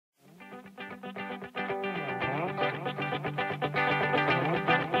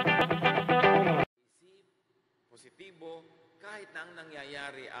ang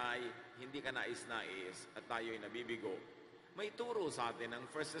nangyayari ay hindi ka nais-nais at tayo'y nabibigo. May turo sa atin ng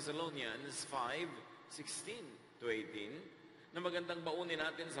 1 Thessalonians 5:16 to 18 na magandang baunin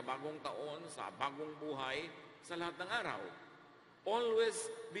natin sa bagong taon, sa bagong buhay, sa lahat ng araw. Always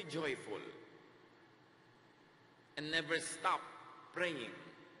be joyful and never stop praying.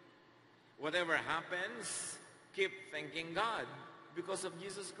 Whatever happens, keep thanking God because of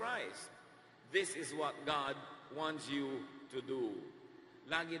Jesus Christ. This is what God wants you to do.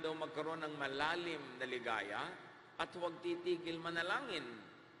 Lagi daw magkaroon ng malalim na ligaya at huwag titigil manalangin.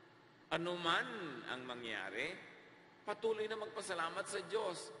 Ano man ang mangyari, patuloy na magpasalamat sa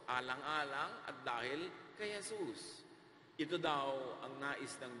Diyos, alang-alang at dahil kay Jesus. Ito daw ang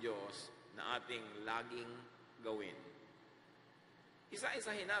nais ng Diyos na ating laging gawin.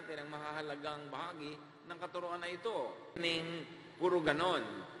 Isa-isahin natin ang mahahalagang bahagi ng katuruan na ito. Puro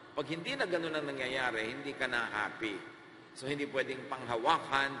ganon. Pag hindi na ganon ang nangyayari, hindi ka na happy. So hindi pwedeng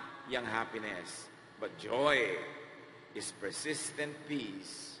panghawakan yung happiness. But joy is persistent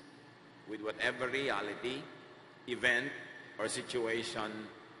peace with whatever reality, event, or situation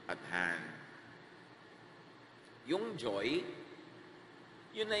at hand. Yung joy,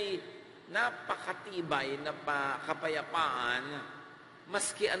 yun ay napakatibay na kapayapaan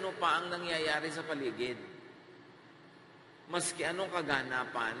maski ano pa ang nangyayari sa paligid. Maski anong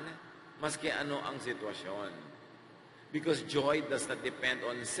kaganapan, maski ano ang sitwasyon. Because joy does not depend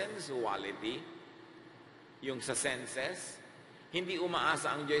on sensuality, yung sa senses. Hindi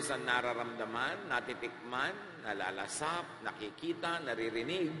umaasa ang joy sa nararamdaman, natitikman, nalalasap, nakikita,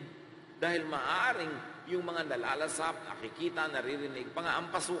 naririnig. Dahil maaaring yung mga nalalasap, nakikita, naririnig,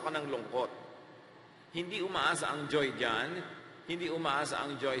 pangaampasukan ng lungkot. Hindi umaasa ang joy dyan, hindi umaasa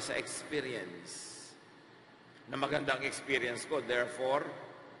ang joy sa experience. Na magandang experience ko, therefore,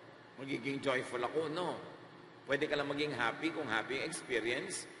 magiging joyful ako. No. Pwede ka lang maging happy kung happy yung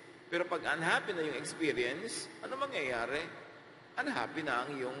experience, pero pag unhappy na yung experience, ano mangyayari? Unhappy na ang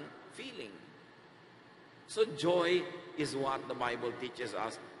iyong feeling. So joy is what the Bible teaches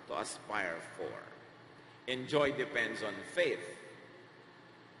us to aspire for. And joy depends on faith.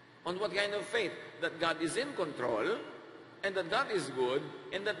 On what kind of faith? That God is in control, and that God is good,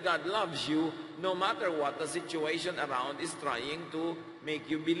 and that God loves you no matter what the situation around is trying to make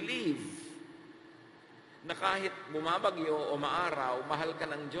you believe. Na kahit bumabagyo o maaraw, mahal ka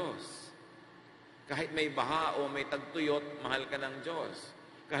ng Diyos. Kahit may baha o may tagtuyot, mahal ka ng Diyos.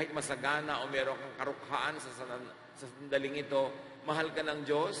 Kahit masagana o meron kang karukhaan sa sandaling ito, mahal ka ng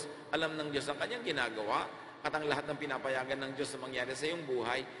Diyos, alam ng Diyos ang kanyang ginagawa, at ang lahat ng pinapayagan ng Diyos na mangyari sa iyong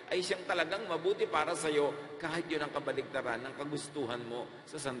buhay ay siyang talagang mabuti para sa iyo kahit yun ang kabaligtaran ng kagustuhan mo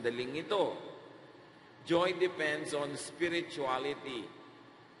sa sandaling ito. Joy depends on spirituality,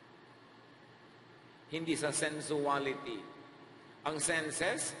 hindi sa sensuality. Ang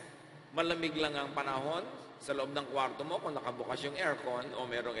senses, malamig lang ang panahon sa loob ng kwarto mo kung nakabukas yung aircon o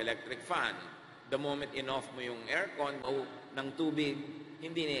merong electric fan. The moment in-off mo yung aircon o ng tubig,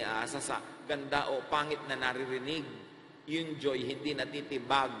 hindi niaasa sa ganda o pangit na naririnig. Yung joy hindi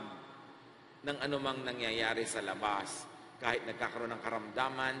natitibag ng anumang nangyayari sa labas. Kahit nagkakaroon ng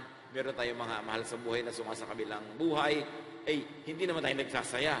karamdaman, meron tayong mga mahal sa buhay na sumasakabilang buhay, hindi naman tayo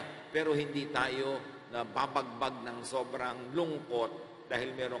nagsasaya. Pero hindi tayo nababagbag ng sobrang lungkot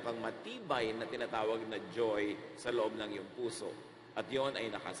dahil meron kang matibay na tinatawag na joy sa loob ng iyong puso. At yon ay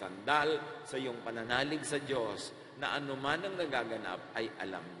nakasandal sa iyong pananalig sa Diyos na anuman ang nagaganap ay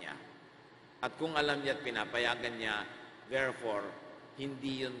alam niya. At kung alam niya at pinapayagan niya, therefore,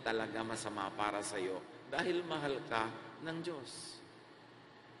 hindi yun talaga masama para sa iyo dahil mahal ka ng Diyos.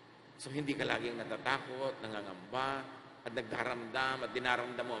 So hindi ka laging natatakot, nangangamba, at nagdaramdam at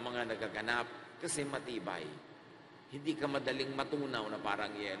dinaramdam mo ang mga nagaganap kasi matibay. Hindi ka madaling matunaw na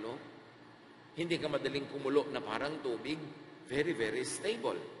parang yelo. Hindi ka madaling kumulo na parang tubig. Very, very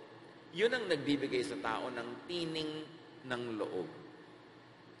stable. Yun ang nagbibigay sa tao ng tining ng loob.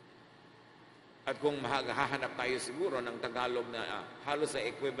 At kung hahanap tayo siguro ng Tagalog na halos sa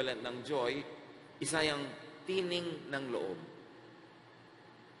equivalent ng joy, isa yung tining ng loob.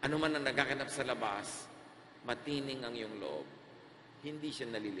 Ano man ang nagaganap sa labas, matining ang iyong loob. Hindi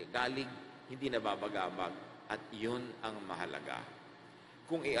siya naliligalig, hindi nababagabag, at yun ang mahalaga.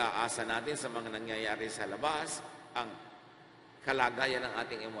 Kung iaasa natin sa mga nangyayari sa labas, ang kalagayan ng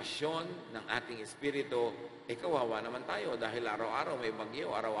ating emosyon, ng ating espiritu, kawawa naman tayo dahil araw-araw may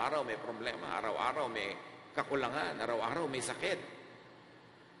bagyo, araw-araw may problema, araw-araw may kakulangan, araw-araw may sakit.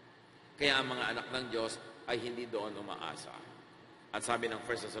 Kaya ang mga anak ng Diyos ay hindi doon umaasa. At sabi ng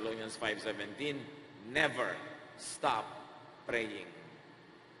 1 Thessalonians 5:17, never stop praying.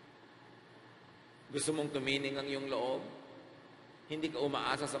 Gusto mong tumining ang iyong loob? Hindi ka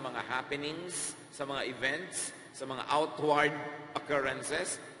umaasa sa mga happenings, sa mga events, sa mga outward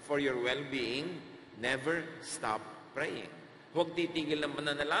occurrences for your well-being. Never stop praying. Huwag titigil ng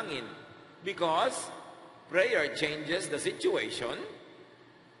mananalangin. Because prayer changes the situation.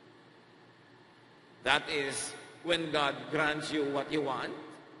 That is when God grants you what you want.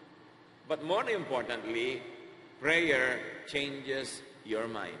 But more importantly, prayer changes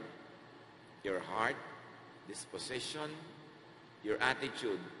your mind, your heart, disposition, your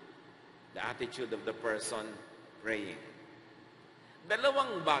attitude, the attitude of the person praying.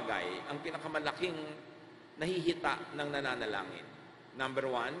 Dalawang bagay ang pinakamalaking nahihita ng nananalangin. Number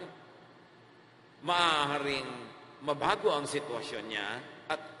one, maaaring mabago ang sitwasyon niya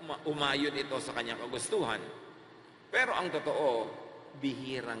at umayod ito sa kanyang kagustuhan. Pero ang totoo,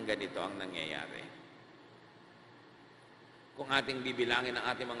 bihirang ganito ang nangyayari. Kung ating bibilangin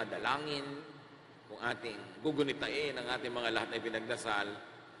ang ating mga dalangin, kung ating gugunitain ang ating mga lahat na pinagdasal,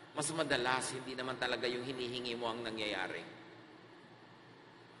 mas madalas hindi naman talaga yung hinihingi mo ang nangyayari.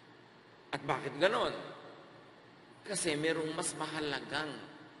 At bakit ganon? Kasi merong mas mahalagang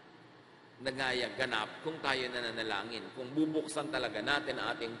nagaganap kung tayo nananalangin. Kung bubuksan talaga natin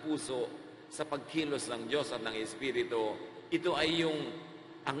ang ating puso sa pagkilos ng Diyos at ng Espiritu, ito ay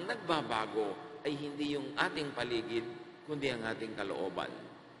ang nagbabago ay hindi yung ating paligid, kundi ang ating kalooban.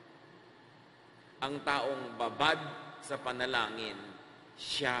 Ang taong babad sa panalangin,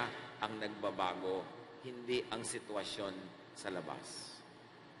 siya ang nagbabago, hindi ang sitwasyon sa labas.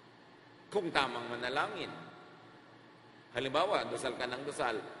 Kung tamang manalangin, halimbawa, dasal ka ng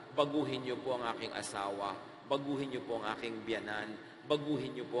dasal, baguhin niyo po ang aking asawa, baguhin niyo po ang aking biyanan,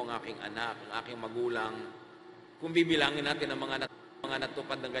 baguhin niyo po ang aking anak, ang aking magulang. Kung bibilangin natin ang mga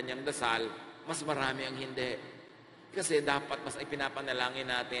natupad ng ganyang dasal, mas marami ang hindi. Kasi dapat mas ipinapanalangin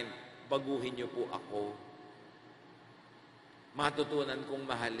natin, baguhin niyo po ako. Matutunan kong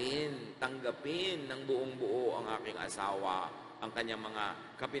mahalin, tanggapin ng buong buo ang aking asawa, ang kanyang mga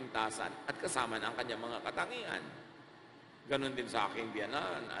kapintasan, at kasama ang kanyang mga katangian. Ganon din sa aking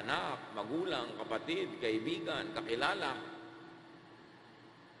biyanan, anak, magulang, kapatid, kaibigan, kakilala.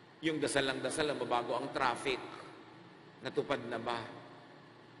 Yung dasal lang mabago ang traffic. Natupad na ba?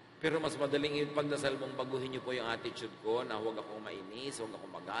 Pero mas madaling ipagdasal mong baguhin niyo po yung attitude ko na huwag akong mainis, huwag akong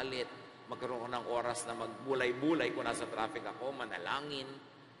magalit, magkaroon ko ng oras na magbulay-bulay kung nasa traffic ako, manalangin.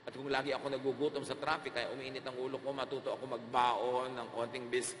 At kung lagi ako nagugutom sa traffic, kaya umiinit ang ulo ko, matuto ako magbaon ng konting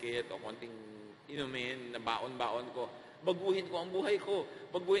biscuit o konting inumin na baon-baon ko. Baguhin ko ang buhay ko.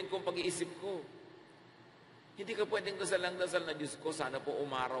 Baguhin ko ang pag-iisip ko. Hindi ka pwedeng dasal na Diyos ko, sana po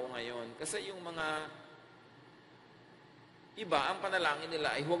umaraw ngayon. Kasi yung mga iba, ang panalangin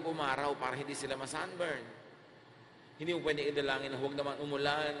nila ay huwag umaraw para hindi sila masunburn. Hindi mo pwedeng idalangin na huwag naman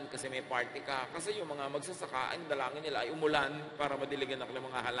umulan kasi may party ka. Kasi yung mga magsasaka, ang dalangin nila ay umulan para madiligan ako ng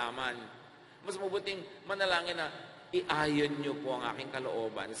mga halaman. Mas mabuting manalangin na iayon niyo po ang aking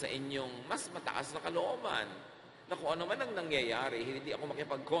kalooban sa inyong mas mataas na kalooban. Na kung ano man ang nangyayari, hindi ako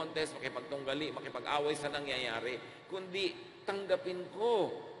makipag-contest, makipagtunggali, makipag-away sa nangyayari, kundi tanggapin ko.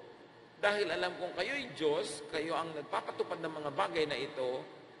 Dahil alam kong kayo'y Diyos, kayo ang nagpapatupad ng mga bagay na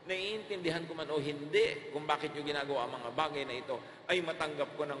ito, naiintindihan ko man o hindi kung bakit nyo ginagawa ang mga bagay na ito, ay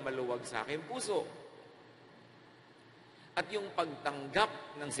matanggap ko ng maluwag sa aking puso. At yung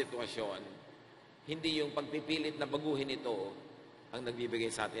pagtanggap ng sitwasyon, hindi yung pagpipilit na baguhin ito, ang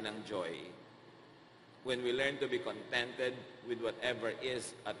nagbibigay sa atin ng joy. When we learn to be contented with whatever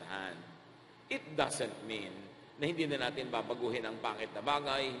is at hand, it doesn't mean na hindi na natin babaguhin ang pangit na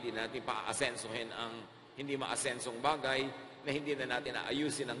bagay, hindi na natin paasensohin ang hindi maasensong bagay, na hindi na natin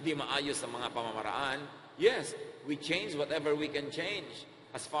aayusin ang di maayos sa mga pamamaraan. Yes, we change whatever we can change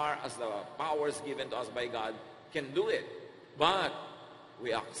as far as the powers given to us by God can do it. But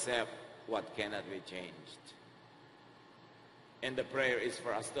we accept what cannot be changed. And the prayer is for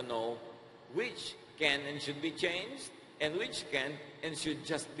us to know which can and should be changed, and which can and should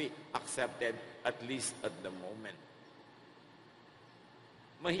just be accepted, at least at the moment.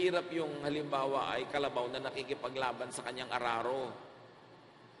 Mahirap yung halimbawa ay kalabaw na nakikipaglaban sa kanyang araro.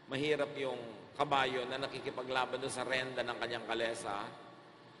 Mahirap yung kabayo na nakikipaglaban doon sa renda ng kanyang kalesa.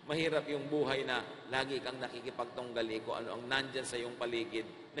 Mahirap yung buhay na lagi kang nakikipagtunggali kung ano ang nandyan sa iyong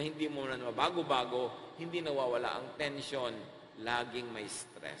paligid, na hindi mo na mabago-bago, hindi nawawala ang tension, laging may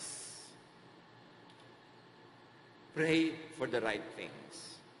stress. Pray for the right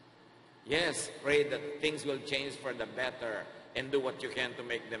things. Yes, pray that things will change for the better and do what you can to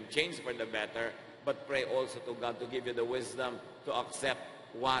make them change for the better, but pray also to God to give you the wisdom to accept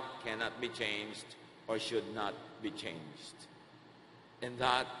what cannot be changed or should not be changed. And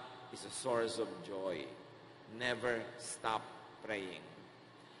that is a source of joy. Never stop praying.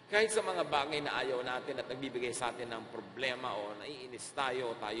 Kahit sa mga bagay na ayaw natin at nagbibigay sa atin ng problema o naiinis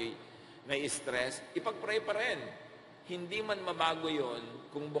tayo, tayo'y nai-stress, ipag-pray pa rin. Hindi man mabago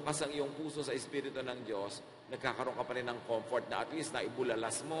yon kung bukas ang iyong puso sa Espiritu ng Diyos, nagkakaroon ka pa rin ng comfort na at least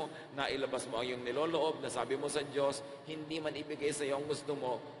naibulalas mo, nailabas mo ang iyong niloloob, nasabi mo sa Diyos, hindi man ibigay sa iyo ang gusto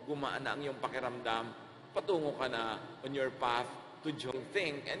mo, gumaan na ang iyong pakiramdam, patungo ka na on your path to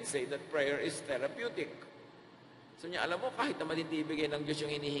think and say that prayer is therapeutic. So niya, alam mo, kahit naman hindi ibigay ng Diyos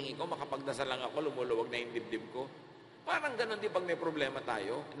yung hinihingi ko, makapagdasal lang ako, lumuluwag na yung dibdib ko. Parang ganun din pag may problema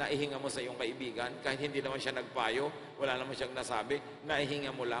tayo, naihinga mo sa iyong kaibigan, kahit hindi naman siya nagpayo, wala naman siyang nasabi,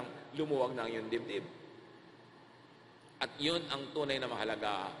 naihinga mo lang, lumuwag na ang iyong dibdib. At yun ang tunay na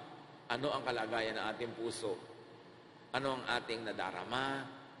mahalaga. Ano ang kalagayan ng ating puso? Ano ang ating nadarama?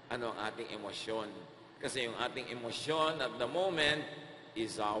 Ano ang ating emosyon? Kasi yung ating emosyon at the moment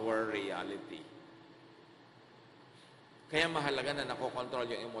is our reality. Kaya mahalaga na nakokontrol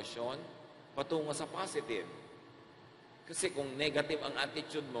yung emosyon patungo sa positive. Kasi kung negative ang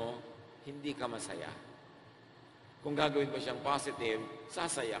attitude mo, hindi ka masaya. Kung gagawin mo siyang positive,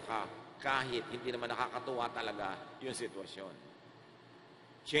 sasaya ka kahit hindi naman nakakatuwa talaga yung sitwasyon.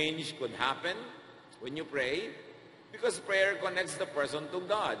 Change could happen when you pray because prayer connects the person to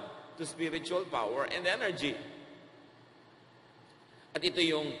God, to spiritual power and energy. At ito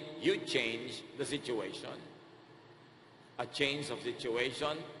yung you change the situation. A change of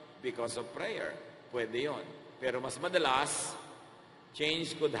situation because of prayer. Pwede yun. Pero mas madalas,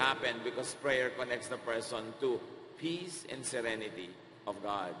 change could happen because prayer connects the person to peace and serenity of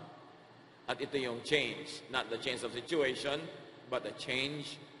God. At ito yung change. Not the change of situation, but a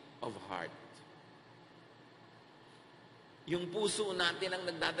change of heart. Yung puso natin ang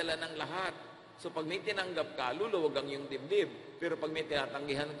nagdadala ng lahat. So pag may tinanggap ka, luluwag ang iyong dibdib. Pero pag may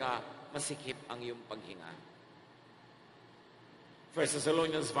tinatanggihan ka, masikip ang iyong paghinga. 1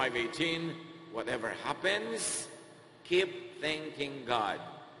 Thessalonians 5:18, whatever happens, keep thanking God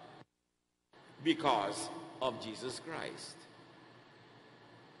because of Jesus Christ.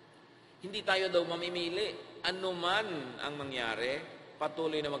 Hindi tayo daw mamimili. Ano man ang mangyari,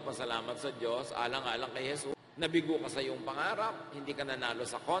 patuloy na magpasalamat sa Diyos, alang-alang kay Jesus. Nabigo ka sa iyong pangarap, hindi ka nanalo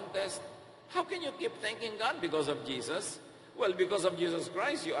sa contest. How can you keep thanking God because of Jesus? Well, because of Jesus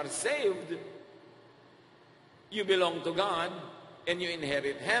Christ, you are saved. You belong to God. And you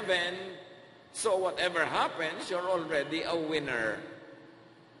inherit heaven, so whatever happens, you're already a winner.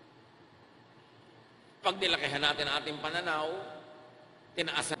 Pag nilakihan natin ang ating pananaw,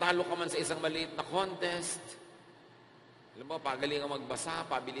 talo ka man sa isang maliit na contest, alam mo, pagaling ang magbasa,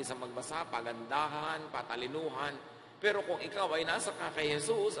 pabilis ang magbasa, pagandahan, patalinuhan, pero kung ikaw ay nasa ka kay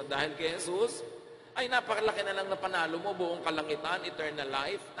Jesus, at dahil kay Jesus, ay napakalaki na lang na panalo mo, buong kalangitan, eternal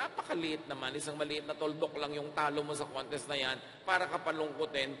life. Napakaliit naman, isang maliit na toldok lang yung talo mo sa contest na yan para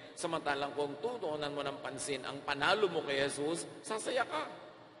kapalungkutin, samantalang kung tutuunan mo ng pansin ang panalo mo kay Jesus, sasaya ka.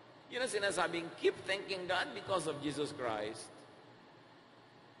 Yun ang sinasabing, keep thanking God because of Jesus Christ.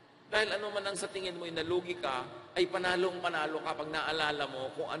 Dahil ano man ang sa tingin mo inalugi ka, ay panalong-panalo ka pag naalala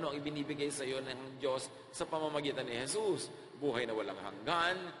mo kung ano ang ibinibigay sa iyo ng Diyos sa pamamagitan ni Jesus. Buhay na walang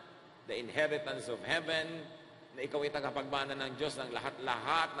hanggan, the inheritance of heaven, na ikaw ay tagapagmana ng Diyos ng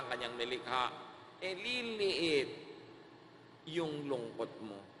lahat-lahat ng kanyang nilikha, liliit yung lungkot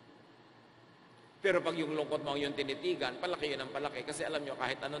mo. Pero pag yung lungkot mo yung tinitigan, palaki yun ang palaki. Kasi alam nyo,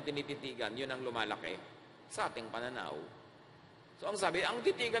 kahit anong tinititigan, yun ang lumalaki sa ating pananaw. So ang sabi, ang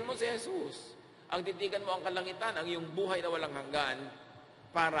titigan mo si Jesus. Ang titigan mo ang kalangitan, ang iyong buhay na walang hanggan,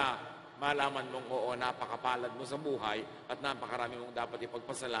 para malaman mong oo, napakapalad mo sa buhay at napakarami mong dapat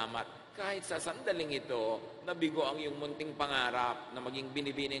ipagpasalamat. Kahit sa sandaling ito, nabigo ang iyong munting pangarap na maging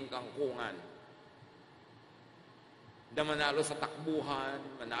binibining kangkungan. Na manalo sa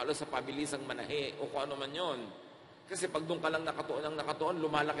takbuhan, manalo sa pabilisang manahe, o kung ano man yun. Kasi pag doon ka lang nakatuon,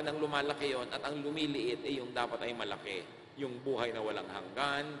 lumalaki ng lumalaki yon at ang lumiliit ay yung dapat ay malaki. Yung buhay na walang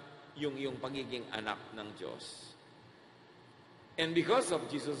hanggan, yung pagiging anak ng Diyos. And because of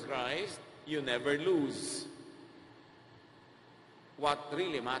Jesus Christ, you never lose. What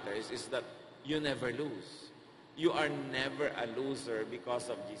really matters is that you never lose. You are never a loser because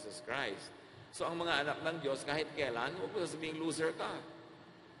of Jesus Christ. So ang mga anak ng Diyos, kahit kailan, huwag mo sabihing loser ka.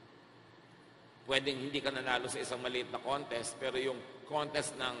 Pwedeng hindi ka nanalo sa isang maliit na contest, pero yung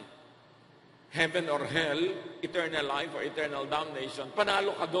contest ng heaven or hell, eternal life or eternal damnation,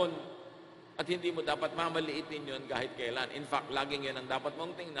 panalo ka doon. At hindi mo dapat mamaliitin yun kahit kailan. In fact, laging yun ang dapat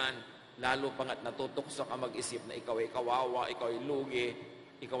mong tingnan, lalo pang at natutukso ka mag-isip na ikaw ay kawawa, ikaw ay lugi,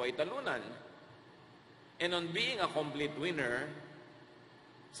 ikaw ay talunan. And on being a complete winner,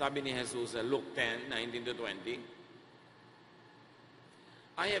 sabi ni Jesus sa Luke 10:19-20,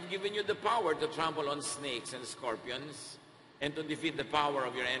 I have given you the power to trample on snakes and scorpions and to defeat the power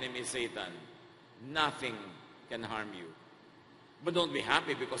of your enemy, Satan. Nothing can harm you. But don't be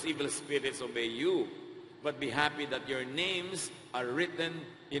happy because evil spirits obey you. But be happy that your names are written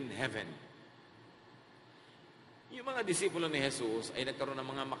in heaven. Yung mga disipulo ni Jesus ay nagkaroon ng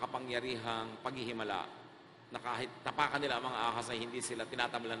mga makapangyarihang paghihimala na kahit tapakan nila ang mga ahas ay hindi sila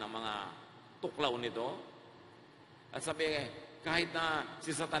tinatablan ng mga tuklaw nito. At sabi, kahit na si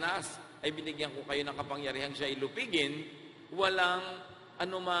Satanas ay binigyan ko kayo ng kapangyarihang siya ilupigin, walang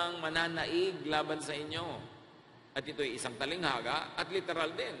anumang mananaig laban sa inyo. At ito ay isang talinghaga at literal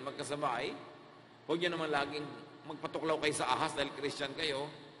din, magkasabay. Huwag niyo naman laging magpatuklaw kayo sa ahas dahil Christian kayo.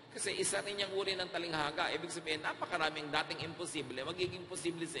 Kasi isa rin niyang uri ng talinghaga. Ibig sabihin, napakaraming dating imposible, magiging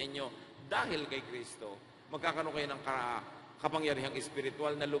posible sa inyo dahil kay Kristo. Magkakaroon kayo ng kapangyarihang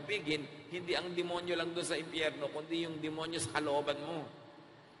espiritual na lupigin, hindi ang demonyo lang doon sa impyerno, kundi yung demonyo sa kalooban mo.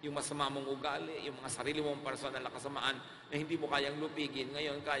 Yung masama mong ugali, yung mga sarili mong personal na kasamaan na hindi mo kayang lupigin,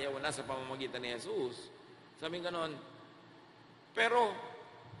 ngayon kaya wala sa pamamagitan ni Jesus. Sabi ganon. Pero,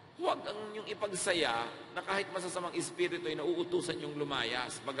 huwag ang yung ipagsaya na kahit masasamang espiritu ay nauutusan yung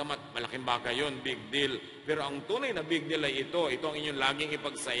lumayas. Bagamat malaking bagay yun, big deal. Pero ang tunay na big deal ay ito ang inyong laging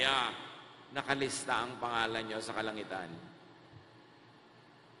ipagsaya. Nakalista ang pangalan nyo sa kalangitan.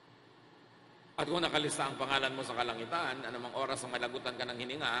 At kung nakalista ang pangalan mo sa kalangitan, anumang oras ang malagutan ka ng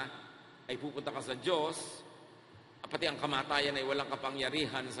hininga, ay pupunta ka sa Diyos, pati ang kamatayan ay walang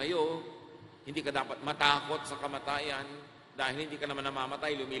kapangyarihan sa iyo, hindi ka dapat matakot sa kamatayan, dahil hindi ka naman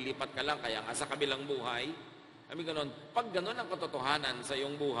namamatay, lumilipat ka lang, kaya nga sa kabilang buhay. Sabi ganon, pag ganon ang katotohanan sa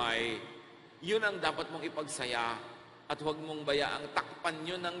iyong buhay, yun ang dapat mong ipagsaya, at huwag mong bayaang takpan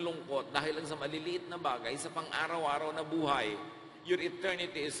yun ng lungkot dahil lang sa maliliit na bagay sa pang-araw-araw na buhay. Your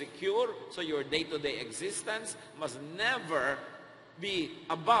eternity is secure, so your day-to-day existence must never be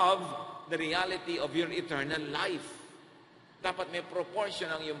above the reality of your eternal life. Dapat may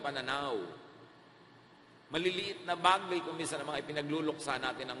proportion ang iyong pananaw. Maliliit na bagay kung minsan ang mga ipinagluluksa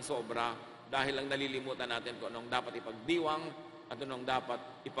natin ng sobra dahil lang nalilimutan natin kung anong dapat ipagdiwang at anong dapat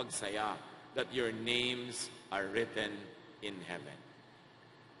ipagsaya, that your names are written in heaven.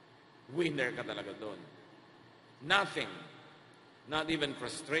 Winner ka talaga doon. Nothing, not even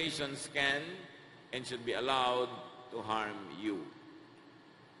frustrations can and should be allowed to harm you.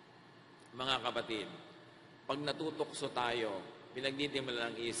 Mga kapatid, pag natutokso tayo,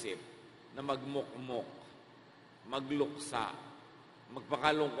 pinagdidimala ng isip na magmukmok, magluksa,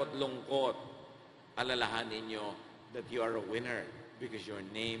 magpakalungkot-lungkot, alalahanin nyo that you are a winner because your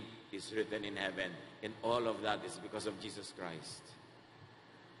name is written in heaven. And all of that is because of Jesus Christ.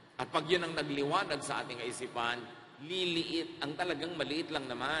 At pag yun ang nagliwanag sa ating kaisipan, liliit, ang talagang maliit lang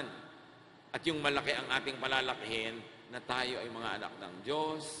naman. At yung malaki ang ating palalakihin na tayo ay mga anak ng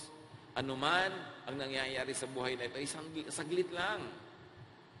Diyos. Anuman ang nangyayari sa buhay na ito, isang saglit lang.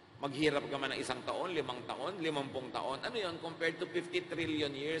 Maghirap ka man ng 1 taon, 5 taon, 50 taon. Ano yun? Compared to 50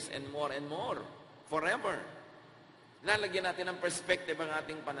 trillion years and more. Forever. Lalagyan natin ng perspective ang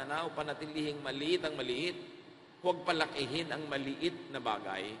ating pananaw, panatilihing maliit ang maliit. Huwag palakihin ang maliit na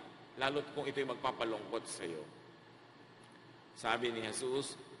bagay, lalo't kung ito'y magpapalungkot sa iyo. Sabi ni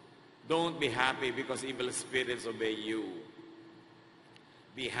Jesus, don't be happy because evil spirits obey you.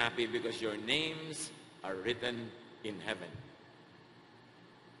 Be happy because your names are written in heaven.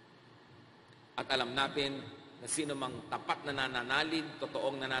 At alam natin na sino mang tapat na nananalig,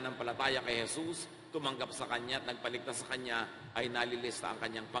 totoong nananampalataya kay Jesus, tumanggap sa Kanya at nagpaligtas sa Kanya, ay nalilista ang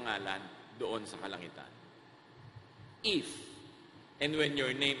Kanyang pangalan doon sa kalangitan. If, and when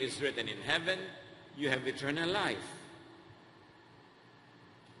your name is written in heaven, you have eternal life.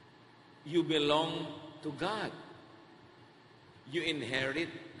 You belong to God. You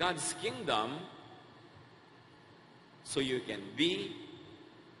inherit God's kingdom, so you can be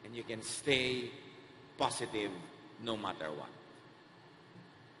and you can stay positive no matter what.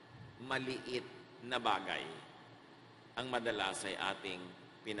 Maliit na bagay ang madalas ay ating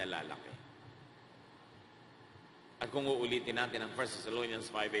pinalalaki. At kung uulitin natin ang 1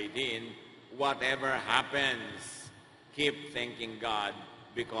 Thessalonians 5:18, whatever happens, keep thanking God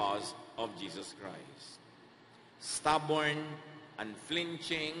because of Jesus Christ. Stubborn,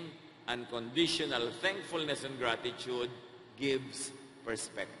 unflinching, unconditional thankfulness and gratitude gives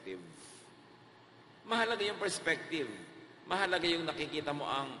perspective. Mahalaga yung perspective. Mahalaga yung nakikita mo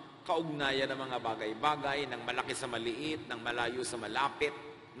ang kaugnayan ng mga bagay-bagay, ng malaki sa maliit, ng malayo sa malapit,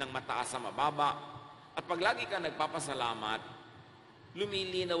 ng mataas sa mababa. At pag lagi ka nagpapasalamat,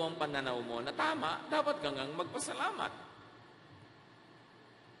 lumilinaw ang pananaw mo na tama, dapat kang magpasalamat.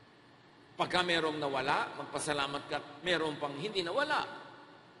 Pagka merong nawala, magpasalamat ka, merong pang hindi nawala.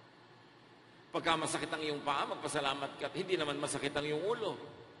 Pagka masakit ang iyong paa, magpasalamat ka at hindi naman masakit ang iyong ulo.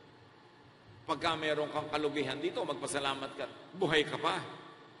 Pagka meron kang kalugihan dito, magpasalamat ka at buhay ka pa.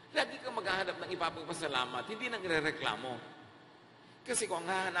 Lagi kang maghahanap ng ipapagpasalamat, hindi nang irereklamo. Kasi kung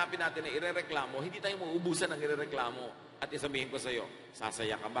hahanapin natin na irereklamo, hindi tayo mauubusan ng irereklamo. At isabihin ko sa iyo,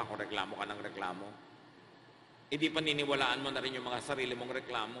 sasaya ka ba kung reklamo ka ng reklamo? Hindi paniniwalaan mo na rin yung mga sarili mong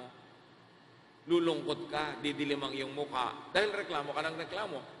reklamo. Lulungkot ka, didilim ang iyong mukha. Dahil reklamo ka ng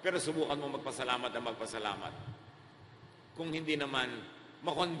reklamo, pero subukan mo magpasalamat na magpasalamat. Kung hindi naman,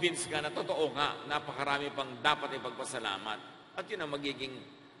 makonvince ka na totoo nga, napakarami pang dapat ipagpasalamat. At yun ang magiging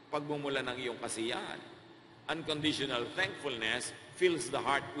pagmumula ng iyong kasiyahan. Unconditional thankfulness fills the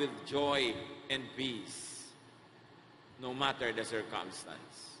heart with joy and peace, no matter the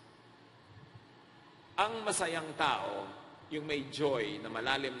circumstance. Ang masayang tao, yung may joy na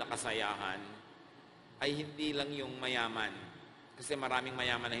malalim na kasayahan, ay hindi lang yung mayaman, kasi maraming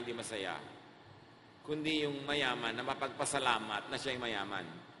mayaman na hindi masaya, kundi yung mayaman na mapagpasalamat na siya'y mayaman.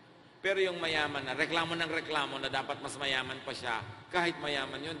 Pero yung mayaman na reklamo ng reklamo na dapat mas mayaman pa siya, kahit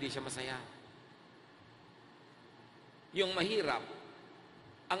mayaman yun, hindi siya masaya. Yung mahirap,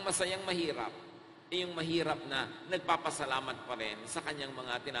 ang masayang mahirap, yung mahirap na nagpapasalamat pa rin sa kanyang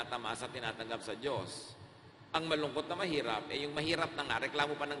mga tinatamas at tinatanggap sa Diyos. Ang malungkot na mahirap, yung mahirap na nga,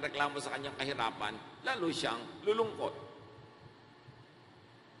 reklamo pa ng reklamo sa kanyang kahirapan, lalo siyang lulungkot.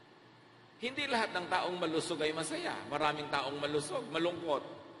 Hindi lahat ng taong malusog ay masaya. Maraming taong malusog, malungkot.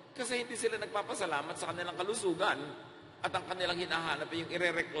 Kasi hindi sila nagpapasalamat sa kanilang kalusugan at ang kanilang hinahanap ay yung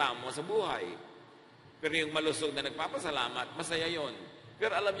irereklamo sa buhay. Pero yung malusog na nagpapasalamat, masaya yon.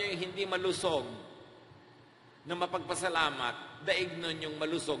 Pero alam niyo yung hindi malusog na mapagpasalamat, daig nun yung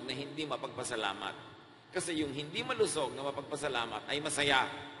malusog na hindi mapagpasalamat. Kasi yung hindi malusog na mapagpasalamat ay masaya.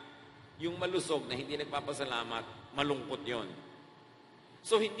 Yung malusog na hindi nagpapasalamat, malungkot yon.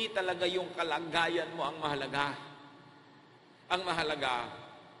 So hindi talaga yung kalagayan mo ang mahalaga. Ang mahalaga,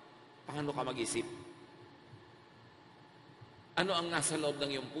 paano ka mag-isip? Ano ang nasa loob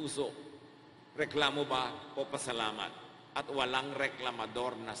ng iyong puso? Reklamo ba o pasalamat? At walang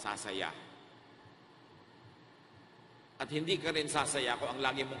reklamador na sasaya. At hindi ka rin sasaya kung ang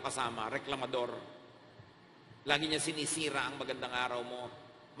lagi mong kasama, reklamador. Lagi niya sinisira ang magandang araw mo.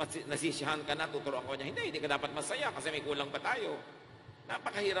 Nasisiyahan ka na, tuturuan ko niya, hindi ka dapat masaya kasi may kulang pa tayo.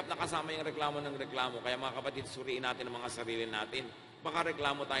 Napakahirap na kasama yung reklamo ng reklamo. Kaya mga kapatid, suriin natin ang mga sarili natin. Baka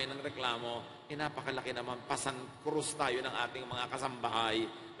reklamo tayo ng reklamo, napakalaki naman, pasan-krus tayo ng ating mga kasambahay,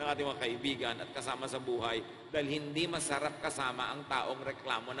 ng ating mga kaibigan at kasama sa buhay dahil hindi masarap kasama ang taong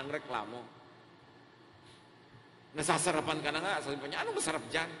reklamo ng reklamo. Nasasarapan ka na nga. Sabi niya, anong masarap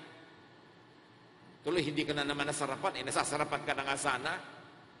dyan? Tuloy, hindi ka na naman nasarapan. Nasasarapan ka na nga sana.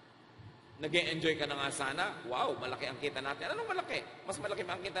 Nag-e-enjoy ka na nga sana. Wow, malaki ang kita natin. Anong malaki? Mas malaki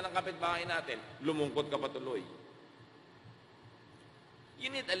pa ang kita ng kapitbahay natin. Lumungkot ka pa tuloy. You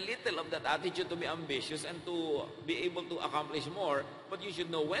need a little of that attitude to be ambitious and to be able to accomplish more, but you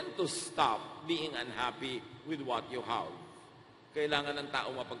should know when to stop being unhappy with what you have. Kailangan ng tao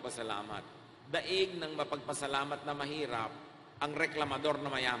mapagpasalamat. Daig ng mapagpasalamat na mahirap, ang reklamador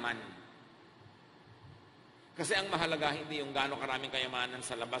na mayaman. Kasi ang mahalaga hindi yung gaano karaming kayamanan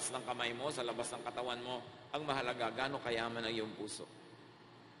sa labas ng kamay mo, sa labas ng katawan mo. Ang mahalaga, gaano kayaman ang iyong puso.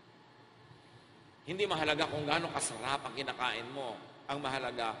 Hindi mahalaga kung gaano kasarap ang kinakain mo. Ang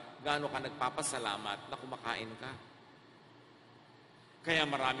mahalaga, gaano ka nagpapasalamat na kumakain ka. Kaya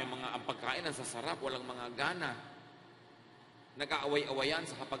marami mga ang pagkain ang sasarap, walang mga gana. Nag-aaway-awayan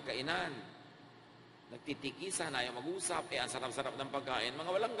sa kapagkainan. Nagtitikisan, ayaw mag-usap, ang sarap-sarap ng pagkain,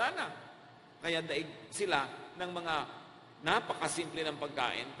 mga walang gana. Kaya daig sila ng mga napakasimple ng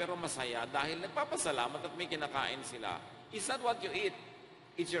pagkain, pero masaya dahil nagpapasalamat at may kinakain sila. It's not what you eat,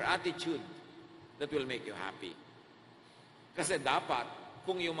 it's your attitude that will make you happy. Kasi dapat,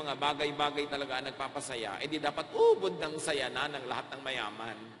 kung yung mga bagay-bagay talaga ang nagpapasaya, edi dapat ubod ng saya na ng lahat ng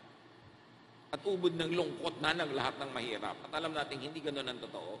mayaman. At ubod ng lungkot na ng lahat ng mahirap. At alam natin, hindi ganun ang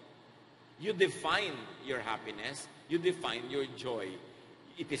totoo. You define your happiness, you define your joy.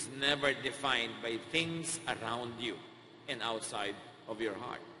 It is never defined by things around you and outside of your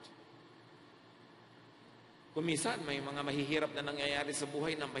heart. Kung minsan, may mga mahihirap na nangyayari sa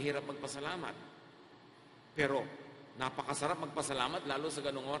buhay na mahirap magpasalamat. Pero, napakasarap magpasalamat lalo sa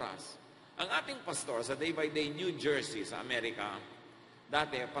ganung oras. Ang ating pastor sa Day by Day New Jersey sa Amerika,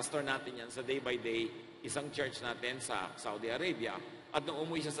 dati pastor natin yan sa Day by Day, isang church natin sa Saudi Arabia. At nung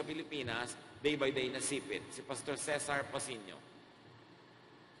umuwi siya sa Pilipinas, Day by Day nasipit, si Pastor Cesar Pasinio.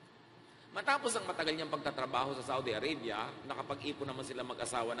 Matapos ang matagal niyang pagtatrabaho sa Saudi Arabia, nakapag-ipon naman sila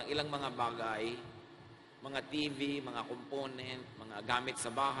mag-asawa ng ilang mga bagay mga TV, mga component, mga gamit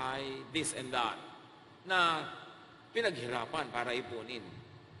sa bahay, this and that, na pinaghirapan para ipunin.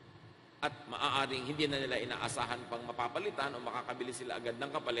 At maaaring hindi na nila inaasahan pang mapapalitan o makakabili sila agad ng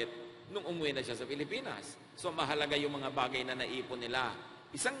kapalit nung umuwi na siya sa Pilipinas. So mahalaga yung mga bagay na naipon nila.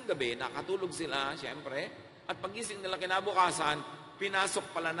 Isang gabi, nakatulog sila, siyempre, at pagising nila kinabukasan, pinasok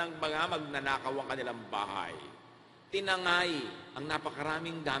pala ng mga magnanakaw ang kanilang bahay. Tinangay ang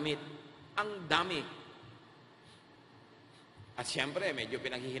napakaraming gamit. Ang dami. At siyempre, medyo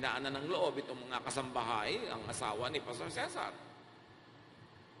pinanghihinaan na ng loob itong mga kasambahay, ang asawa ni Pastor Cesar.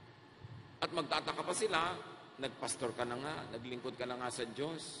 At magtataka pa sila, nagpastor ka na nga, naglingkod ka na nga sa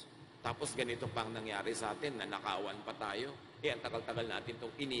Diyos. Tapos ganito pang nangyari sa atin, nanakawan pa tayo. Ang tagal-tagal natin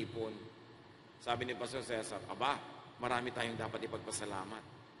itong inipon. Sabi ni Pastor Cesar, aba, marami tayong dapat ipagpasalamat.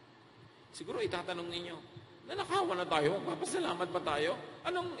 Siguro itatanong ninyo, nanakawan na tayo, magpapasalamat ba tayo?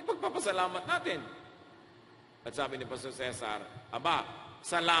 Anong ipagpapasalamat natin? At sabi ni Pastor Cesar, aba,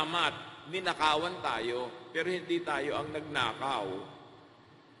 salamat, ninakawan tayo, pero hindi tayo ang nagnakaw.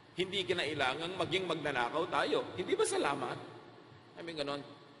 Hindi kinailangang maging magnanakaw tayo. Hindi ba salamat? I mean, ganon.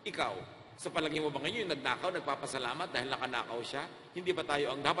 Ikaw, sa palagay mo ba ngayon yung nagnakaw, nagpapasalamat dahil nakanakaw siya? Hindi ba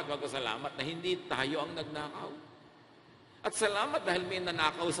tayo ang dapat magpasalamat na hindi tayo ang nagnakaw? At salamat dahil may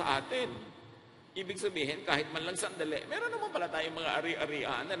nanakaw sa atin. Ibig sabihin, kahit man lang sandali, meron naman pala tayong mga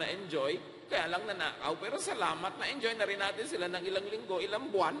ari-arian na na-enjoy, kaya lang nanakaw. Pero salamat, na-enjoy na rin natin sila ng ilang linggo, ilang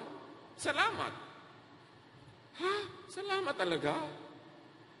buwan. Salamat. Ha? Salamat talaga.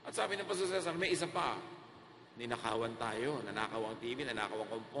 At sabi ng Pastor Cesar, may isa pa. Ninakawan tayo, nanakaw ang TV, nanakaw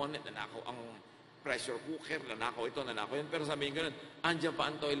ang component, nanakaw ang pressure cooker, nanakaw ito, nanakaw yan. Pero sabihin ganun, andyan pa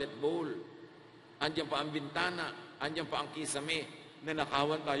ang toilet bowl, andyan pa ang bintana, andyan pa ang kisame,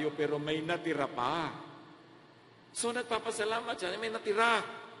 nanakawan tayo pero may natira pa. So nagpapasalamat siya, may natira.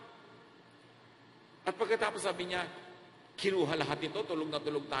 At pagkatapos sabi niya, kinuha lahat ito, tulog na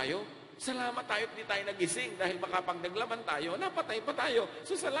tulog tayo. Salamat tayo at di tayo nagising dahil baka pag naglaban tayo, napatay pa tayo.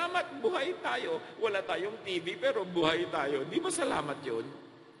 So salamat, buhay tayo. Wala tayong TV pero buhay tayo. Di ba salamat yun?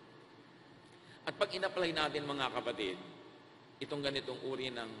 At pag in-apply natin mga kapatid, itong ganitong uri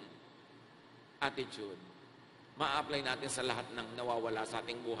ng attitude, ma-apply natin sa lahat ng nawawala sa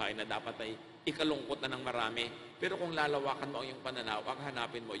ating buhay na dapat ay ikalungkot na ng marami. Pero kung lalawakan mo ang iyong pananaw,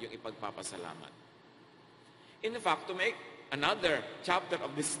 hanapin mo yung ipagpapasalamat. In fact, to make another chapter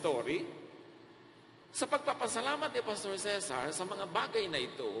of this story, sa pagpapasalamat ni Pastor Cesar sa mga bagay na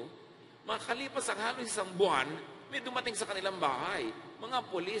ito, makalipas ang halos isang buwan, may dumating sa kanilang bahay. Mga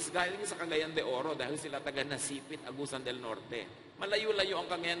polis galing sa Cagayan de Oro dahil sila taga Nasipit, Agusan del Norte. Malayo-layo ang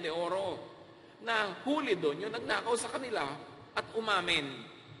Cagayan de Oro. Na huli doon yung nagnakaw sa kanila at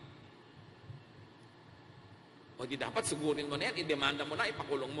umamin. O di dapat sugurin mo na yan, idemanda mo na,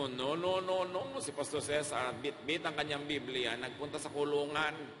 ipakulong mo. No. Si Pastor Cesar, bit ang kanyang Biblia, nagpunta sa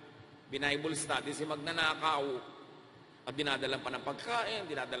kulungan, Bible study, si magnanakaw. At dinadala pa ng pagkain,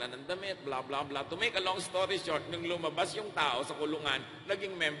 dinadala ng damit, bla bla bla. To make a long story short, nung lumabas yung tao sa kulungan,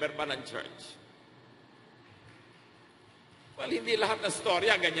 naging member pa ng church. Well, hindi lahat ng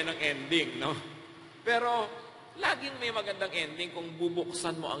storya ganyan ang ending, no? Pero, laging may magandang ending kung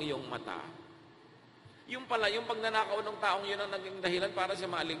bubuksan mo ang iyong mata. Yung pala, yung pagnanakaw ng taong yun ang naging dahilan para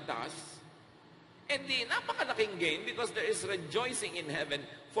siya maligtas. And di, napakalaking gain because there is rejoicing in heaven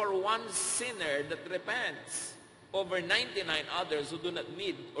for one sinner that repents over 99 others who do not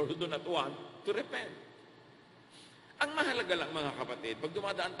need or who do not want to repent. Ang mahalaga lang mga kapatid, pag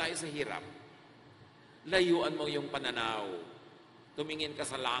dumadaan tayo sa hirap, layuan mo yung pananaw. Tumingin ka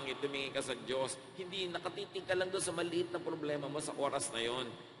sa langit, tumingin ka sa Diyos. Hindi nakatitig ka lang doon sa maliit na problema mo sa oras na yon.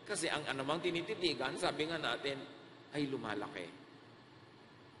 Kasi ang anumang tinititigan, sabi nga natin, ay lumalaki.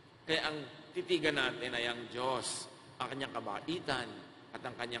 Kaya ang titigan natin ay ang Diyos, ang kanyang kabaitan at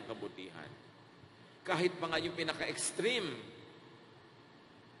ang kanyang kabutihan. Kahit pa nga yung pinaka-extreme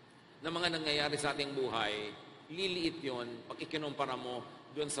na mga nangyayari sa ating buhay, liliit yon pag ikinumpara mo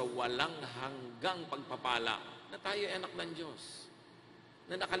doon sa walang hanggang pagpapala na tayo ay anak ng Diyos.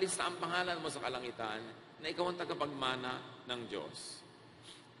 Na nakalista ang pangalan mo sa kalangitan na ikaw ang tagapagmana ng Diyos.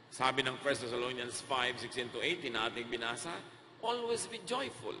 Sabi ng 1 Thessalonians 5:16-18 na ating binasa, always be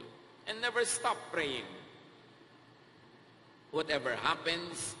joyful and never stop praying. Whatever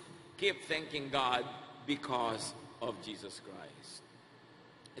happens, keep thanking God because of Jesus Christ.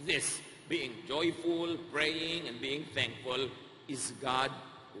 This, being joyful, praying, and being thankful, is what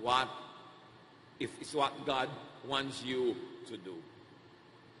God wants you to do.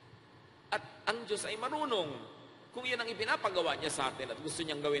 At ang Diyos ay marunong. Kung yan ang ipinapagawa niya sa atin at gusto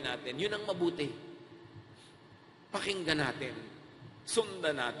niyang gawin natin, yun ang mabuti. Pakinggan natin,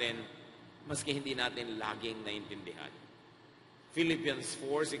 sundan natin, maski hindi natin laging naintindihan. Philippians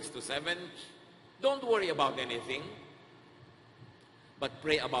 4:6-7, don't worry about anything, but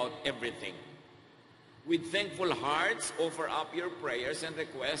pray about everything. With thankful hearts, offer up your prayers and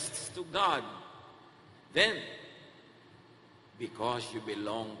requests to God. Then, because you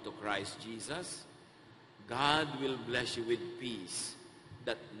belong to Christ Jesus, God will bless you with peace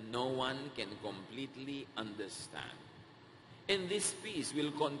that no one can completely understand. And this peace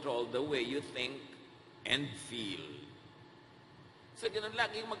will control the way you think and feel. So, ganun,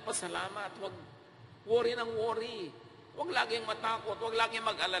 laging magpasalamat. Huwag worry ng worry. Huwag laging matakot. Huwag laging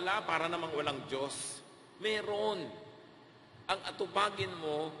mag-alala para namang walang Diyos. Meron. Ang atupagin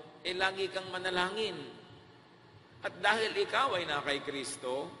mo, lagi kang manalangin. At dahil ikaw ay na kay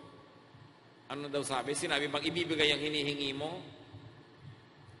Kristo, ano daw sabi? Sinabi bang ibibigay ang hinihingi mo?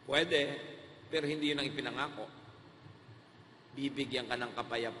 Pwede, pero hindi yun ang ipinangako. Bibigyan ka ng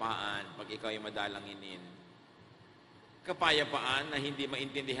kapayapaan pag ikaw ay madalanginin. Kapayapaan na hindi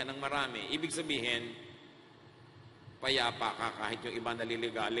maintindihan ng marami. Ibig sabihin, payapa ka kahit yung iba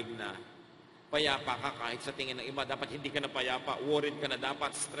naliligalig na. Payapa ka kahit sa tingin ng iba, dapat hindi ka na payapa. Worried ka na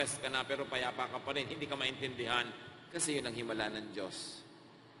dapat, stress ka na, pero payapa ka pa rin. Hindi ka maintindihan kasi yun ang himala ng Diyos.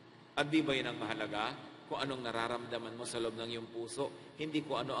 At di ba yun ang mahalaga? Kung anong nararamdaman mo sa loob ng iyong puso, hindi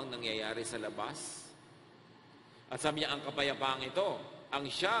kung ano ang nangyayari sa labas. At sabi niya, ang kapayapaang ito, ang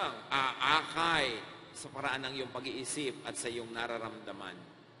siyang aakay sa paraan ng iyong pag-iisip at sa iyong nararamdaman.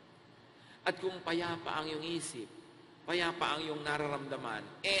 At kung payapa ang iyong isip, payapa ang iyong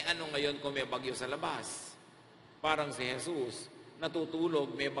nararamdaman, ano ngayon kung may bagyo sa labas? Parang si Jesus,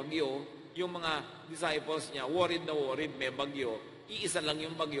 natutulog, may bagyo, yung mga disciples niya, worried na worried, may bagyo, iisa lang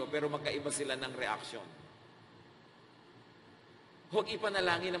yung bagyo, pero magkaiba sila ng reaction. Huwag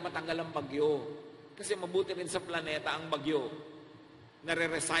ipanalangin na matanggal ang bagyo. Kasi mabuti rin sa planeta ang bagyo.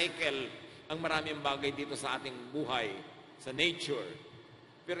 Nare-recycle ang maraming bagay dito sa ating buhay, sa nature.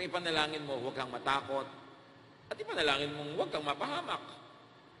 Pero ipanalangin mo, huwag kang matakot. At ipanalangin mo, huwag kang mapahamak.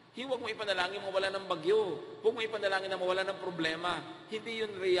 Huwag mo ipanalangin mo wala ng bagyo. Huwag mo ipanalangin na mawala ng problema. Hindi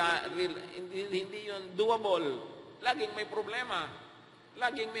yun hindi yun doable. Laging may problema.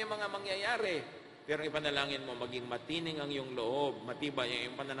 Laging may mga mangyayari. Pero ipanalangin mo, maging matining ang iyong loob, matibay ang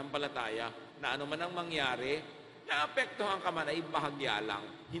iyong pananampalataya, na ano man ang mangyari, naapektuhan ka man ay bahagya lang.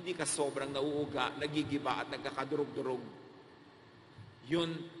 Hindi ka sobrang nauuga, nagigiba at nagkakadurog-durog. Yun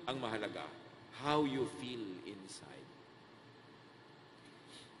ang mahalaga. How you feel inside.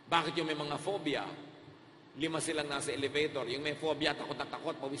 Bakit yung may mga phobia? 5 silang nasa elevator. Yung may phobia, takot na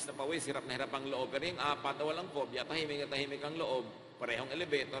takot, pawis na pawis, hirap na hirap ang loob. Pero yung 4 na walang phobia, tahimik na tahimik ang loob. Parehong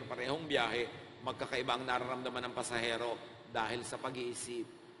elevator, parehong biyahe. Magkakaiba ang nararamdaman ng pasahero dahil sa pag-iisip,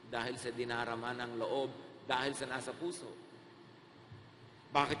 dahil sa dinarama ng loob, dahil sa nasa puso.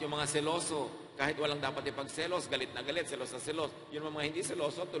 Bakit yung mga seloso, kahit walang dapat ipagselos, galit na galit, selos na selos. Yung mga hindi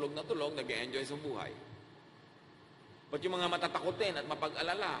seloso, tulog na tulog, nag-e-enjoy sa buhay. Ba't yung mga matatakotin at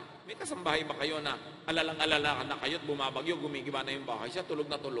mapag-alala, may kasambahay ba kayo na alalang-alala na kayo at bumabagyo, gumigiba na yung bahay, siya tulog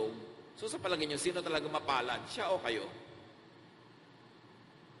na tulog? So sa palagay nyo, sino talaga mapalad? Siya o kayo?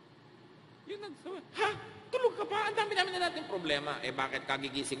 Yun nagsabi, ha? Tulog ka pa? Ang dami-dami na natin problema. Bakit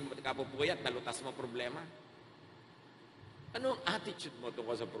kagigising mo, kapupuyat, nalutas mo problema? Ano ang attitude mo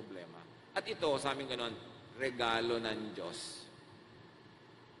tungkol sa problema? At ito, sa amin ganon, regalo ng Diyos.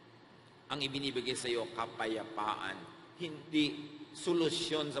 Ang ibinibigay sa iyo, kapayapaan. Hindi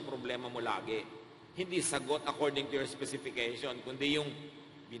solusyon sa problema mo lagi. Hindi sagot according to your specification, kundi yung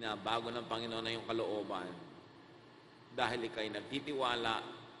binabago ng Panginoon na yung kalooban. Dahil ikay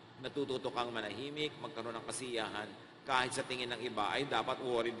nagtitiwala, natututo kang manahimik, magkaroon ng kasiyahan, kahit sa tingin ng iba ay dapat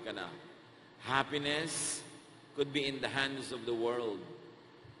worried ka na. Happiness could be in the hands of the world.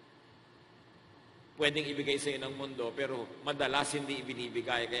 Pwedeng ibigay sa iyo ng mundo, pero madalas hindi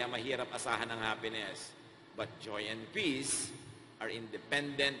ibinibigay, kaya mahirap asahan ng happiness. But joy and peace are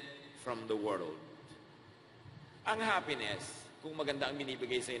independent from the world. Ang happiness, kung maganda ang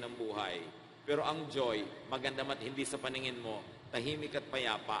binibigay sa iyo ng buhay, pero ang joy, maganda mat hindi sa paningin mo, tahimik at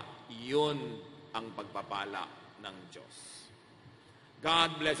payapa, yun ang pagpapala ng Diyos.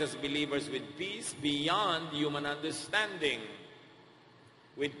 God blesses believers with peace beyond human understanding.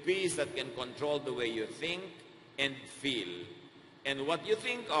 With peace that can control the way you think and feel. And what you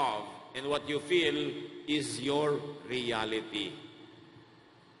think of and what you feel is your reality.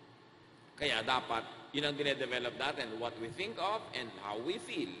 Kaya dapat, yun ang dinedevelop natin, what we think of and how we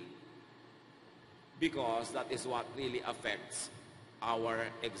feel. Because that is what really affects our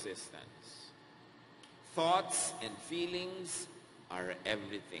existence. Thoughts and feelings are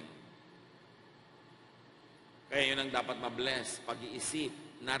everything. Kaya yun ang dapat mabless, pag-iisip,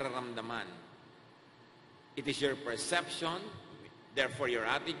 nararamdaman. It is your perception, therefore your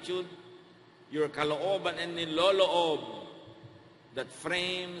attitude, your kalooban and niloloob that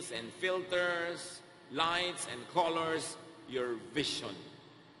frames and filters, lights and colors your vision.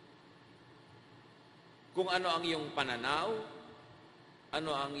 Kung ano ang iyong pananaw,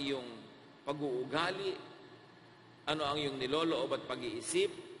 ano ang iyong pag-uugali, ano ang iyong niloloob at pag-iisip,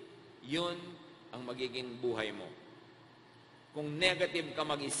 yun ang magiging buhay mo. Kung negative ka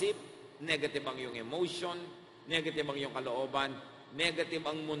mag-isip, negative ang iyong emotion, negative ang iyong kalooban, negative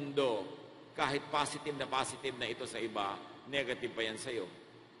ang mundo, kahit positive na ito sa iba, negative pa yan sa iyo.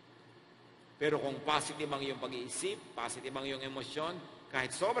 Pero kung positive ang iyong pag-iisip, positive ang iyong emosyon,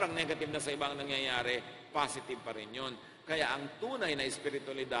 kahit sobrang negative na sa ibang nangyayari, positive pa rin yun. Kaya ang tunay na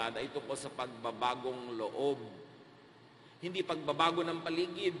espiritualidad ay tungkol sa pagbabagong loob. Hindi pagbabago ng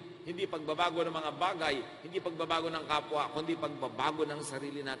paligid, hindi pagbabago ng mga bagay, hindi pagbabago ng kapwa, kundi pagbabago ng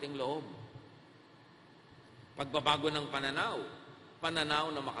sarili nating loob. Pagbabago ng pananaw, pananaw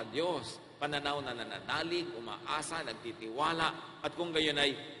na makadiyos, pananaw na nananalig, umaasa, nagtitiwala, at kung gayon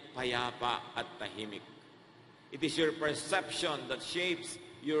ay payapa at tahimik. It is your perception that shapes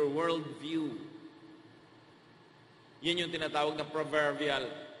your worldview. Yan yung tinatawag na proverbial,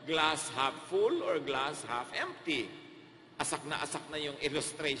 glass half full or glass half empty. Asak na yung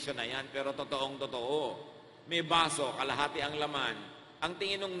illustration na yan, pero totoong-totoo. May baso, kalahati ang laman. Ang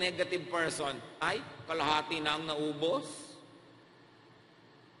tingin ng negative person, ay, kalahati na ang naubos.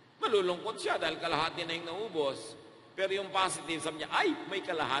 Malulungkot siya dahil kalahati na yung naubos. Pero yung positive, sabi niya, ay, may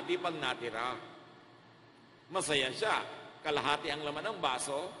kalahati pang natira. Masaya siya. Kalahati ang laman ng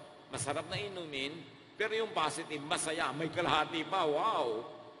baso, masarap na inumin, pero yung positive, masaya, may kalahati pa, wow.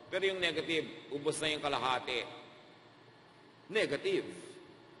 Pero yung negative, ubos na yung kalahati. Negative.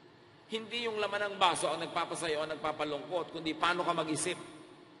 Hindi yung laman ng baso ang nagpapasaya o nagpapalungkot, kundi paano ka mag-isip.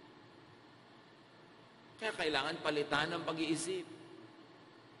 Kaya kailangan palitan ng pag-iisip.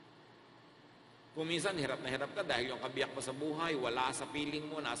 Kung minsan, hirap na hirap ka dahil yung kabiyak mo sa buhay, wala sa feeling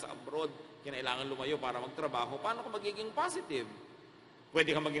mo, nasa abroad, kinailangan lumayo para magtrabaho, paano ka magiging positive?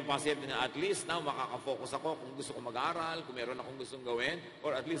 Pwede ka maging positive na at least now makaka-focus ako kung gusto ko mag-aral, kung meron akong gustong gawin,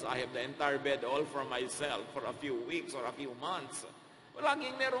 or at least I have the entire bed all for myself for a few weeks or a few months.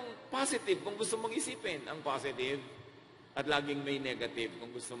 Laging merong positive kung gusto mong isipin ang positive, at laging may negative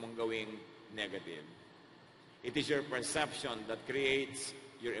kung gusto mong gawing negative. It is your perception that creates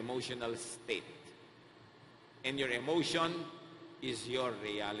your emotional state. And your emotion is your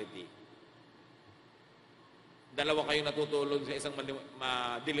reality. Dalawa kayong natutulog sa isang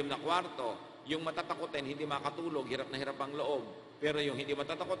madilim na kwarto. Yung matatakotin, hindi makatulog, hirap na hirap ang loob. Pero yung hindi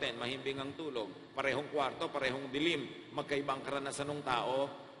matatakotin, mahimbing ang tulog. Parehong kwarto, parehong dilim. Magkaibang karanasan ng tao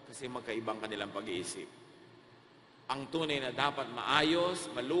kasi magkaibang kanilang pag-iisip. Ang tunay na dapat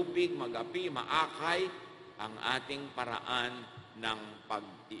maayos, malupig, magapi, maakay ang ating paraan ng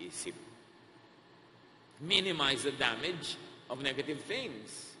pag-iisip. Minimize the damage of negative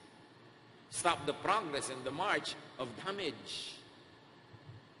things. Stop the progress and the march of damage.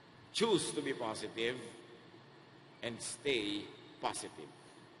 Choose to be positive and stay positive.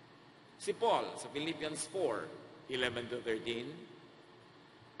 Si Paul sa Philippians 4:11-13,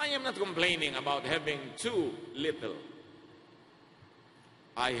 I am not complaining about having too little.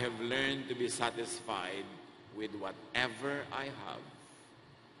 I have learned to be satisfied with whatever I have.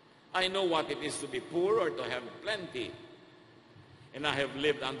 I know what it is to be poor or to have plenty. And I have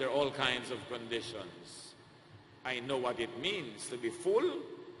lived under all kinds of conditions. I know what it means to be full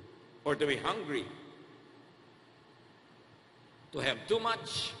or to be hungry. To have too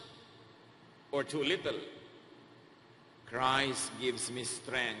much or too little. Christ gives me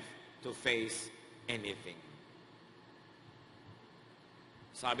strength to face anything.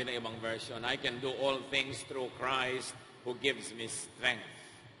 Sabi ng ibang version, I can do all things through Christ who gives me strength.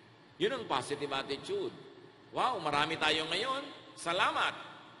 Yun ang positive attitude. Wow, marami tayo ngayon. Salamat.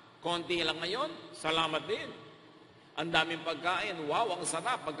 Konti lang ngayon, salamat din. Ang daming pagkain, wow, ang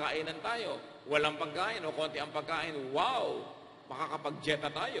sarap, pagkainan tayo. Walang pagkain o konti ang pagkain, wow,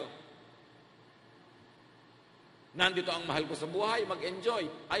 makakapag-jeta tayo. Nandito ang mahal ko sa buhay, mag-enjoy.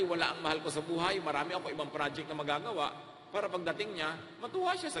 Ay, wala ang mahal ko sa buhay, marami ako ibang project na magagawa. Para pagdating niya,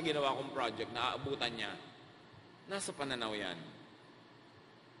 matuwa siya sa ginawa kong project na aabutan niya. Nasa pananaw yan.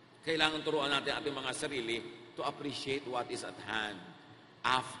 Kailangan turuan natin ating mga sarili to appreciate what is at hand.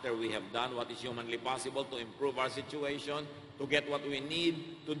 After we have done what is humanly possible to improve our situation, to get what we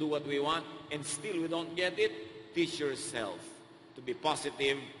need, to do what we want, and still we don't get it, teach yourself to be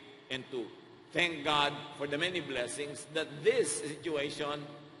positive and to thank God for the many blessings that this situation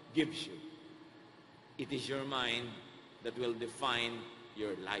gives you. It is your mind that will define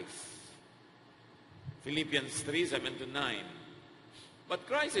your life. Philippians 3:7-9. But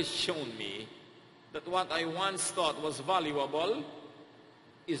Christ has shown me that what I once thought was valuable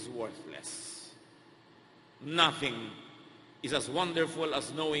is worthless. Nothing is as wonderful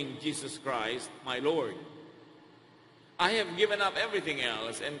as knowing Jesus Christ, my Lord. I have given up everything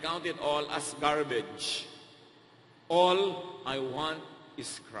else and count it all as garbage. All I want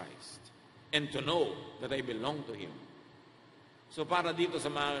is Christ, and to know that I belong to Him. So para dito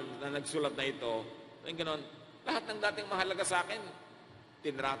sa mga na nagsulat na ito, yung ganon, lahat ng dating mahalaga sa akin,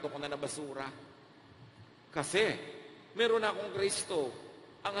 tinrato ko na basura. Kasi, meron akong Kristo.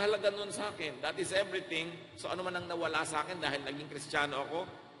 Ang halaga nun sa akin, that is everything. So ano man ang nawala sa akin dahil naging Kristiyano ako,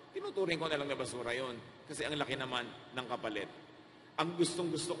 tinuturing ko na lang na basura yon. Kasi ang laki naman ng kapalit. Ang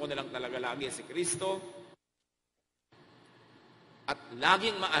gustong-gusto ko na lang talaga lagi si Kristo. At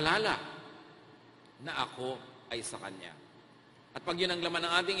laging maalala na ako ay sa Kanya. At pag yun ang laman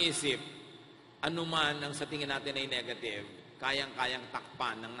ng ating isip, anuman ang sa tingin natin ay negative, kayang-kayang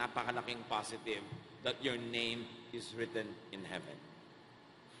takpan ng napakalaking positive that your name is written in heaven.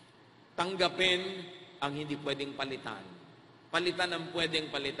 Tanggapin ang hindi pwedeng palitan. Palitan ang pwedeng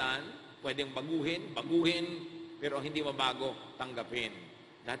palitan, pwedeng baguhin, pero hindi mabago, tanggapin.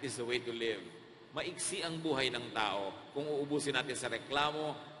 That is the way to live. Maiksi ang buhay ng tao. Kung uubusin natin sa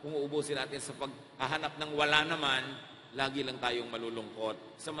reklamo, kung uubusin natin sa paghahanap ng wala naman, lagi lang tayong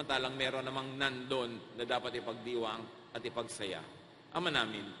malulungkot. Samantalang meron namang nandun na dapat ipagdiwang at ipagsaya. Ama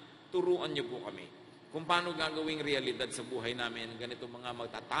namin, turuan niyo po kami kung paano gagawing realidad sa buhay namin ganito mga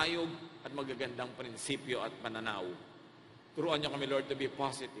magtatayog at magagandang prinsipyo at pananaw. Turuan niyo kami, Lord, to be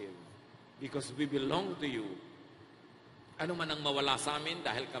positive because we belong to you. Ano man ang mawala sa amin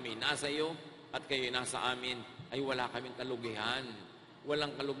dahil kami nasa iyo at kayo nasa amin, ay wala kaming kalugihan.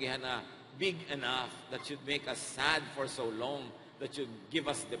 Walang kalugihan na big enough that should make us sad for so long, that should give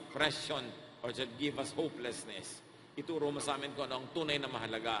us depression or should give us hopelessness. Ituro mo sa amin kung ano ang tunay na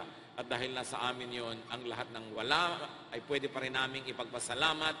mahalaga. At dahil nasa amin yon, ang lahat ng wala ay pwede pa rin naming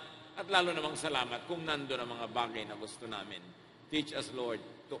ipagpasalamat at lalo namang salamat kung nando ang mga bagay na gusto namin. Teach us, Lord,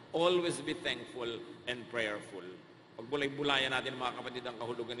 to always be thankful and prayerful. Pagbulay-bulayan natin mga kapatid ang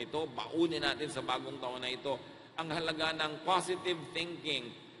kahulugan nito, baunin natin sa bagong taon na ito ang halaga ng positive thinking.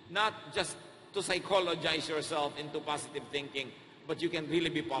 Not just to psychologize yourself into positive thinking, but you can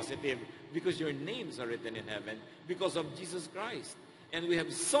really be positive because your names are written in heaven because of Jesus Christ. And we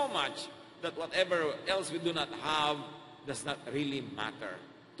have so much that whatever else we do not have does not really matter.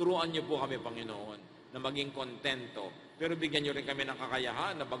 Turuan niyo po kami, Panginoon, na maging kontento. Pero bigyan niyo rin kami ng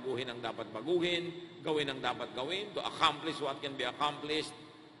kakayahan na baguhin ang dapat baguhin, gawin ang dapat gawin, to accomplish what can be accomplished,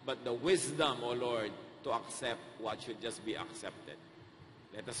 but the wisdom, O Lord, to accept what should just be accepted.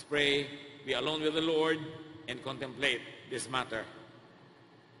 Let us pray, be alone with the Lord, and contemplate this matter